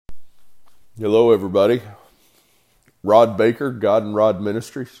Hello, everybody. Rod Baker, God and Rod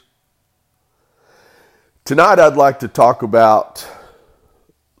Ministries. Tonight, I'd like to talk about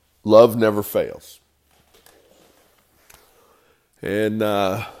love never fails. And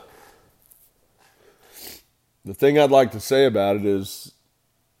the thing I'd like to say about it is,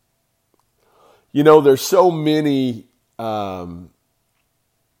 there's so many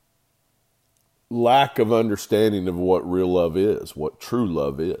lack of understanding of what real love is, what true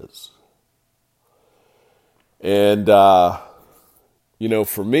love is. And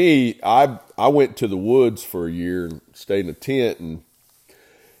for me, I went to the woods for a year and stayed in a tent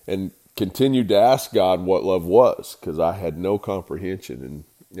and continued to ask God what love was, because I had no comprehension.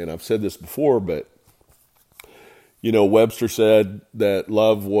 And I've said this before, but Webster said that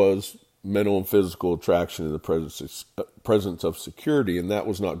love was mental and physical attraction in the presence of security, and that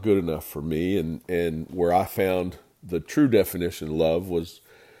was not good enough for me. And where I found the true definition of love was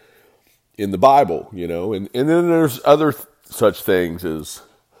in the Bible, and then there's other such things as,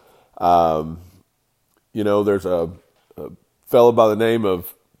 there's a fellow by the name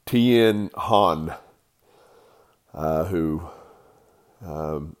of T.N. Han, who,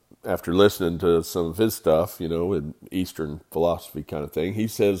 after listening to some of his stuff, in Eastern philosophy kind of thing, he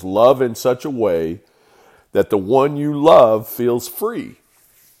says, love in such a way that the one you love feels free.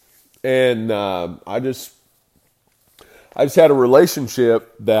 And I just had a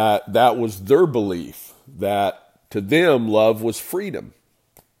relationship that was their belief, that to them love was freedom.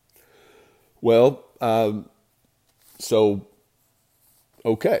 Well,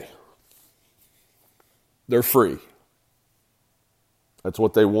 okay. They're free. That's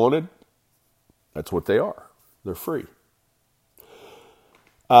what they wanted. That's what they are. They're free.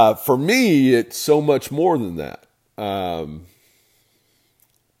 For me, it's so much more than that.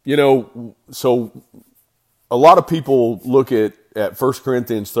 So a lot of people look at 1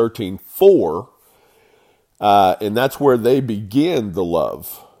 Corinthians 13:4, and that's where they begin the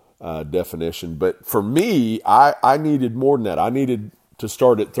love definition. But for me, I needed more than that. I needed to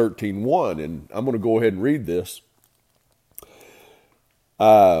start at 13:1, and I'm going to go ahead and read this.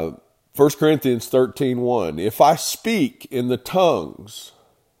 1 Corinthians 13:1, if I speak in the tongues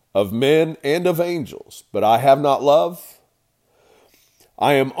of men and of angels, but I have not love,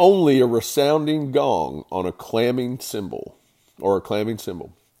 I am only a resounding gong on a clanging cymbal, or a clanging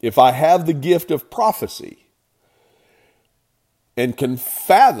cymbal. If I have the gift of prophecy and can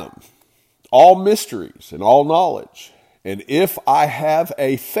fathom all mysteries and all knowledge, and if I have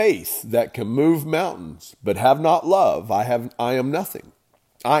a faith that can move mountains, but have not love, I am nothing.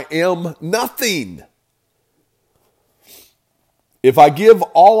 I am nothing. If I give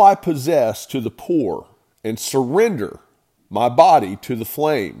all I possess to the poor and surrender my body to the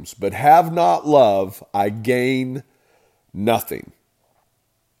flames, but have not love, I gain nothing.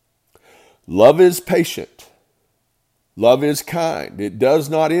 Love is patient. Love is kind. It does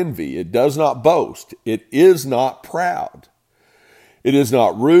not envy. It does not boast. It is not proud. It is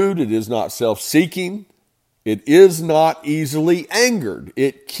not rude. It is not self-seeking. It is not easily angered.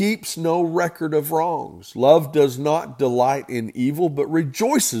 It keeps no record of wrongs. Love does not delight in evil, but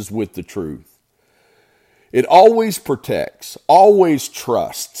rejoices with the truth. It always protects, always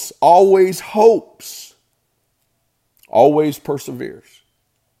trusts, always hopes, always perseveres.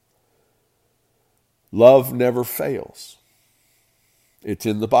 Love never fails. It's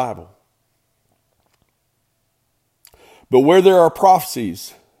in the Bible. But where there are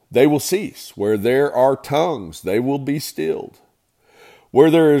prophecies, they will cease. Where there are tongues, they will be stilled. Where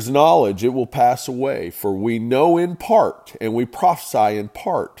there is knowledge, it will pass away. For we know in part, and we prophesy in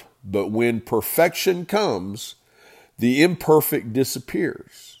part. But when perfection comes, the imperfect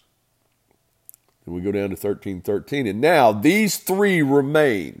disappears. And we go down to 13:13. And now these three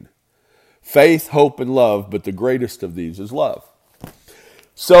remain: faith, hope, and love. But the greatest of these is love.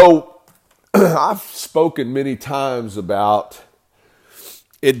 So I've spoken many times about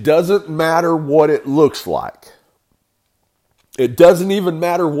it doesn't matter what it looks like. It doesn't even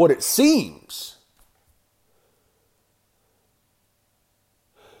matter what it seems.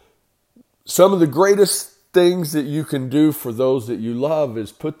 Some of the greatest things that you can do for those that you love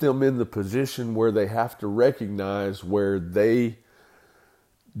is put them in the position where they have to recognize where they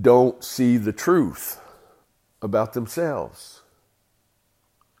don't see the truth about themselves.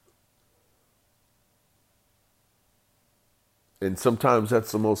 And sometimes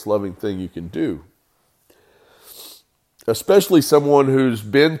that's the most loving thing you can do. Especially someone who's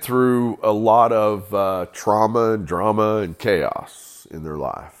been through a lot of trauma and drama and chaos in their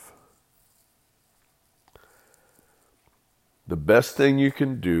life. The best thing you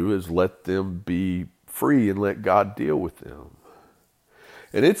can do is let them be free and let God deal with them.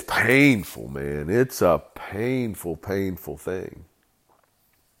 And it's painful, man. It's a painful, painful thing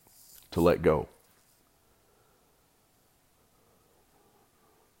to let go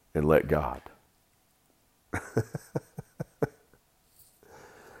and let God.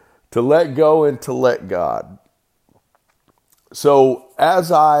 To let go and to let God. So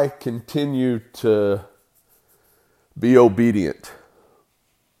as I continue to be obedient,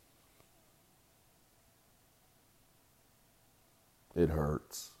 it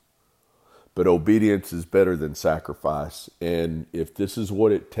hurts. But obedience is better than sacrifice. And if this is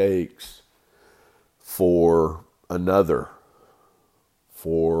what it takes for another,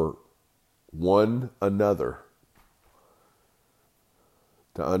 for one another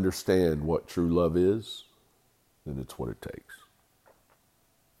to understand what true love is, then it's what it takes.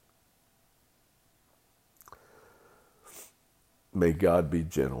 May God be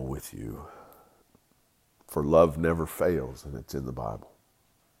gentle with you, for love never fails, and it's in the Bible.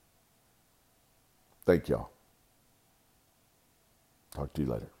 Thank y'all. Talk to you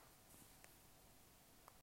later.